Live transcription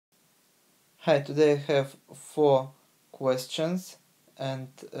Hi, today I have 4 questions and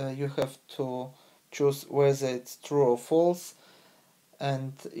you have to choose whether it's true or false,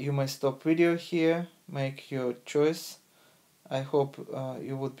 and you may stop video here, make your choice. I hope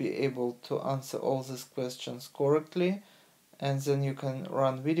you would be able to answer all these questions correctly, and then you can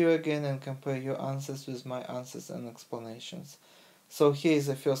run video again and compare your answers with my answers and explanations. So here is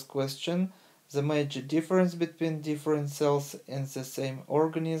the first question. The major difference between different cells in the same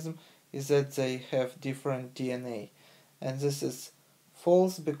organism is that they have different DNA. And this is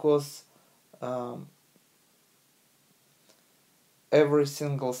false because every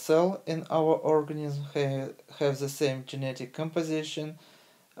single cell in our organism have the same genetic composition.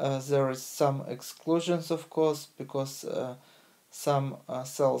 There is some exclusions, of course, because some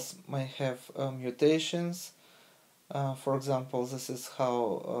cells may have mutations. For example, this is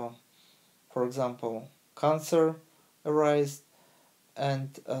how, for example, cancer arises,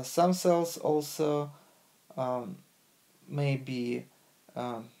 and some cells also may be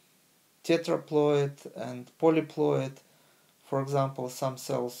tetraploid and polyploid, for example, some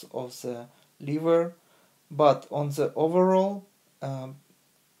cells of the liver, but on the overall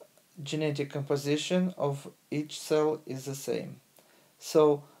genetic composition of each cell is the same.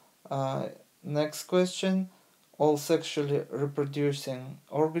 So, next question. All sexually reproducing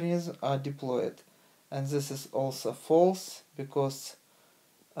organisms are diploid, and this is also false because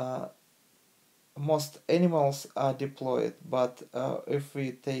most animals are diploid, but if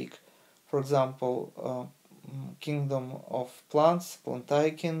we take, for example, kingdom of plants,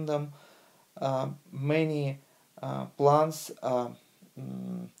 plantae kingdom, many plants are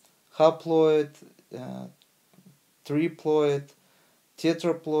haploid, triploid,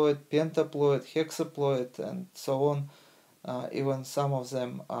 tetraploid, pentaploid, hexaploid, and so on. Even some of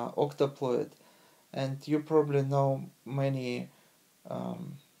them are octaploid. And you probably know many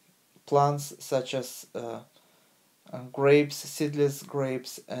plants such as grapes, seedless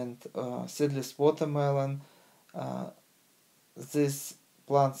grapes, and seedless watermelon. These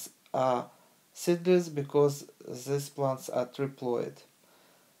plants are seedless because these plants are triploid.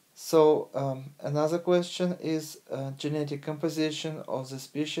 So another question is genetic composition of the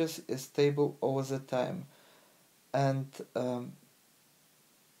species is stable over the time, and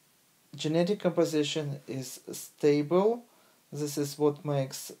genetic composition is stable. This is what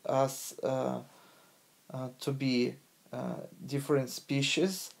makes us to be different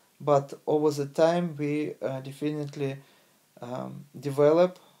species, but over the time we definitely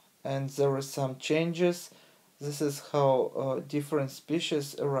develop, and there are some changes. This is how different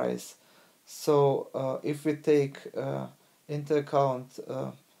species arise. So if we take into account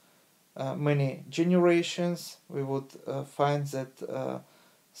many generations, we would find that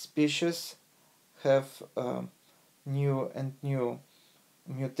species have new and new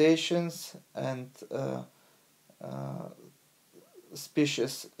mutations, and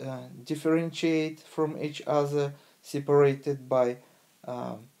species differentiate from each other, separated by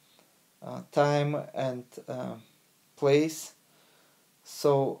time and place.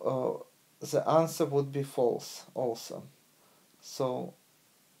 So the answer would be false also. So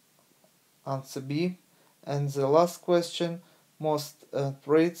answer B. And the last question, most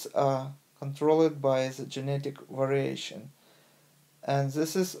traits are controlled by the genetic variation. And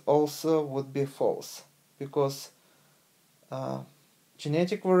this is also would be false, because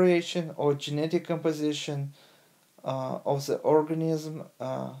genetic variation or genetic composition of the organism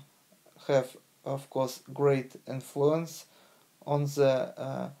have, of course, great influence on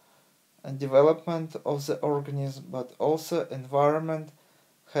the development of the organism, but also environment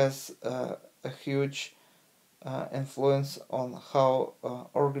has a huge influence on how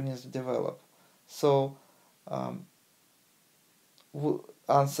organisms develop. So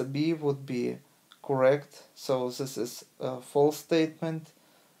answer B would be correct. So this is a false statement.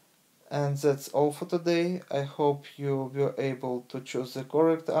 And that's all for today. I hope you were able to choose the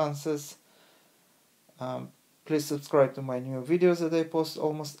correct answers. Please subscribe to my new videos that I post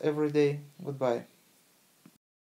almost every day. Goodbye.